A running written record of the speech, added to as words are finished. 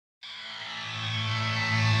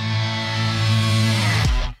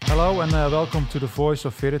and welcome to the Voice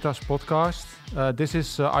of Veritas podcast. This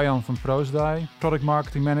is Arjan from Proosdij, Product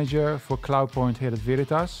Marketing Manager for CloudPoint here at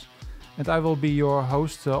Veritas, and I will be your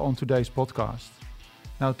host on today's podcast.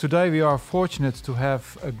 Now, today we are fortunate to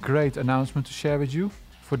have a great announcement to share with you.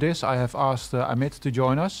 For this, I have asked Amit to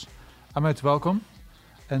join us. Amit, welcome.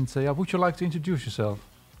 And would you like to introduce yourself?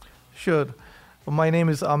 Sure. My name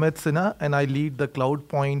is Amit Sinha, and I lead the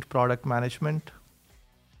CloudPoint product management.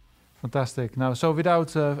 Fantastic. Now, so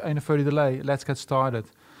without any further delay, let's get started.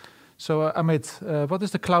 So, Amit, what is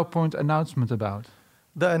the CloudPoint announcement about?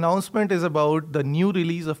 The announcement is about the new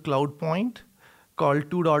release of CloudPoint called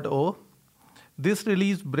 2.0. This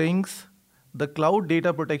release brings the cloud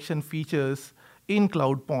data protection features in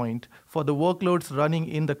CloudPoint for the workloads running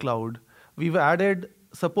in the cloud. We've added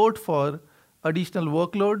support for additional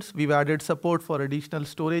workloads, we've added support for additional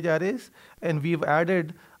storage arrays, and we've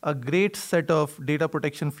added a great set of data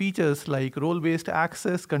protection features like role-based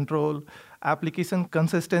access control, application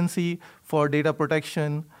consistency for data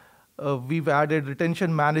protection. We've added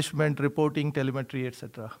retention management, reporting, telemetry,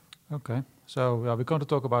 etc. Okay, so we're going to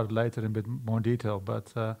talk about it later in a bit more detail,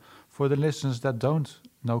 but for the listeners that don't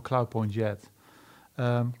know CloudPoint yet,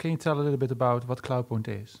 can you tell a little bit about what CloudPoint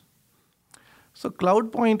is? So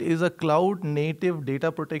CloudPoint is a cloud-native data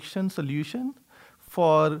protection solution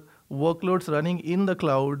for workloads running in the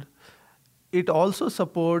cloud. It also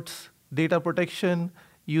supports data protection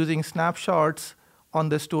using snapshots on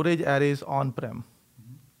the storage arrays on-prem.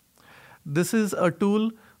 This is a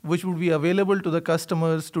tool which would be available to the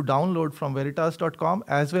customers to download from veritas.com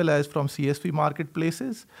as well as from CSP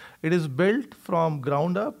marketplaces. It is built from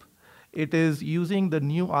ground up. It is using the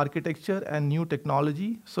new architecture and new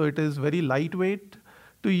technology, so it is very lightweight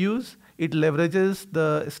to use. It leverages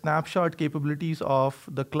the snapshot capabilities of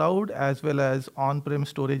the cloud as well as on-prem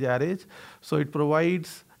storage arrays. So it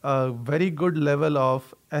provides a very good level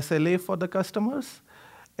of SLA for the customers,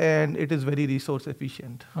 and it is very resource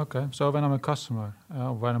efficient. Okay, so when I'm a customer,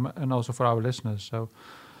 and also for our listeners, so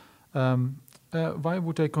why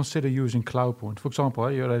would they consider using CloudPoint? For example,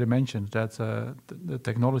 you already mentioned that the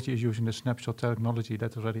technology is using the snapshot technology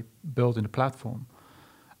that's already built in the platform.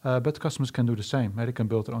 But customers can do the same. They can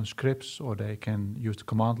build their own scripts or they can use the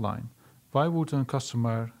command line. Why would a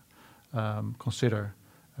customer consider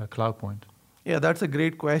CloudPoint? Yeah, that's a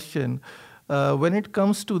great question. When it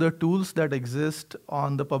comes to the tools that exist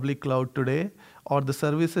on the public cloud today or the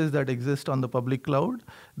services that exist on the public cloud,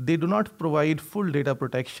 they do not provide full data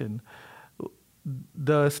protection.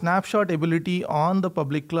 The snapshot ability on the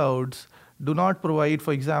public clouds do not provide,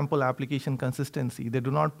 for example, application consistency. They do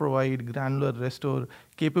not provide granular restore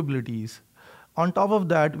capabilities. On top of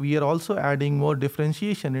that, we are also adding more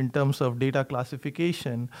differentiation in terms of data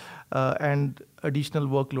classification and additional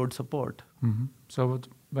workload support. Mm-hmm. So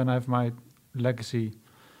when I have my legacy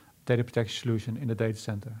data protection solution in the data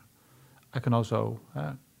center, I can also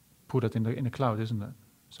put it in the cloud, isn't it?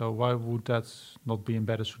 So why would that not be a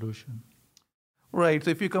better solution? Right.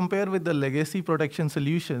 So if you compare with the legacy protection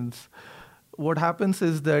solutions, what happens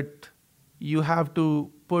is that you have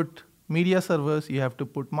to put media servers, you have to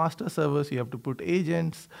put master servers, you have to put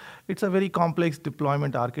agents. It's a very complex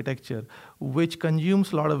deployment architecture, which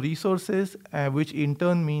consumes a lot of resources, which in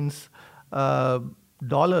turn means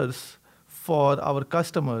dollars for our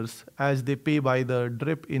customers as they pay by the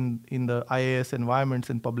drip in the IaaS environments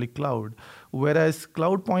in public cloud. Whereas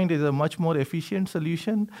CloudPoint is a much more efficient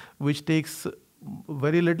solution, which takes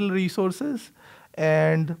very little resources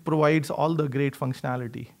and provides all the great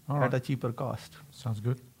functionality at a cheaper cost. Sounds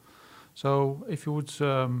good. So if you would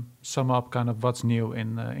sum up kind of what's new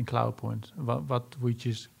in CloudPoint, what would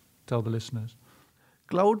you tell the listeners?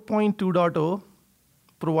 CloudPoint 2.0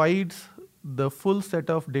 provides the full set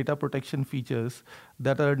of data protection features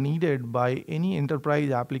that are needed by any enterprise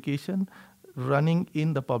application running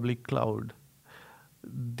in the public cloud.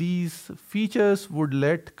 These features would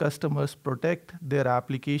let customers protect their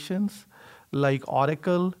applications like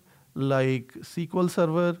Oracle, like SQL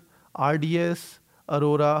Server, RDS,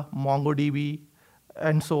 Aurora, MongoDB,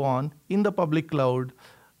 and so on in the public cloud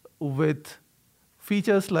with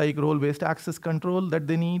features like role-based access control that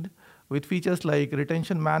they need, with features like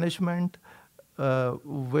retention management,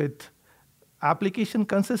 with application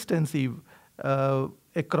consistency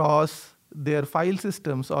across their file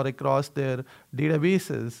systems or across their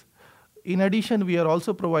databases. In addition, we are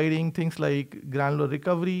also providing things like granular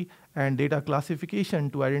recovery and data classification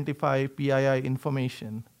to identify PII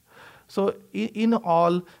information. So in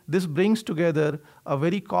all, this brings together a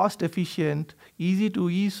very cost-efficient,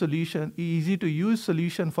 easy-to-use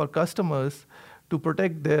solution for customers to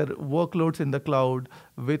protect their workloads in the cloud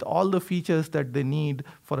with all the features that they need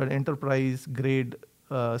for an enterprise-grade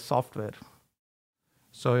software.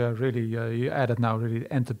 So yeah, really, you added now really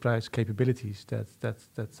enterprise capabilities that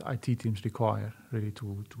IT teams require really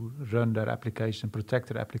to run their application, protect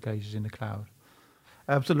their applications in the cloud.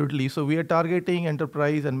 Absolutely. So we are targeting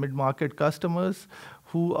enterprise and mid-market customers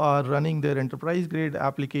who are running their enterprise-grade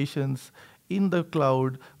applications in the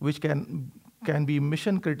cloud, which can be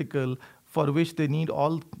mission critical, for which they need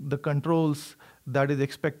all the controls that is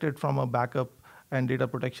expected from a backup and data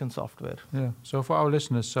protection software. Yeah. So for our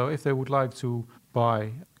listeners, so if they would like to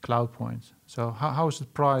buy CloudPoint, so how is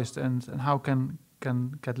it priced and how can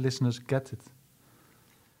listeners get it?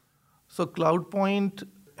 So CloudPoint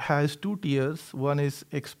has 2 tiers. One is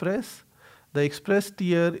Express. The Express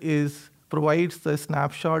tier provides the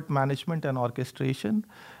snapshot management and orchestration.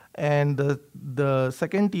 And the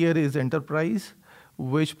second tier is Enterprise,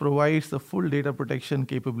 which provides the full data protection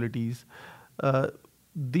capabilities.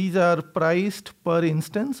 These are priced per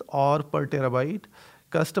instance or per terabyte.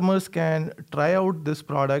 Customers can try out this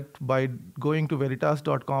product by going to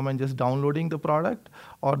veritas.com and just downloading the product,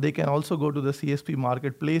 or they can also go to the CSP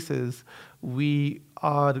marketplaces. We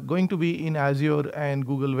are going to be in Azure and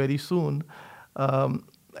Google very soon,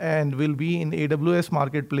 and will be in AWS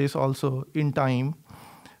marketplace also in time.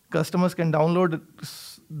 Customers can download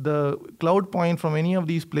the CloudPoint from any of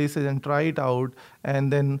these places and try it out,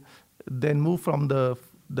 and then move from the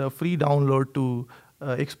free download to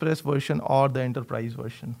Express version or the enterprise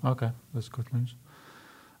version. Okay, that's good news.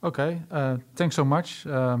 Okay, thanks so much.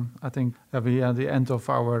 I think we are at the end of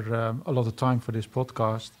our allotted time for this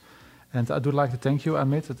podcast. And I would like to thank you,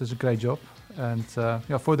 Amit. It is a great job. And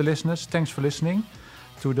for the listeners, thanks for listening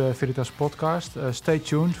to the Veritas podcast. Stay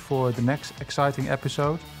tuned for the next exciting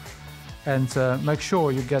episode. And make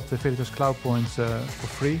sure you get the Veritas CloudPoint for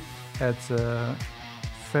free at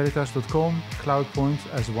veritas.com, CloudPoint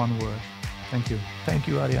as one word. Thank you. Thank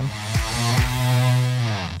you, Aryan.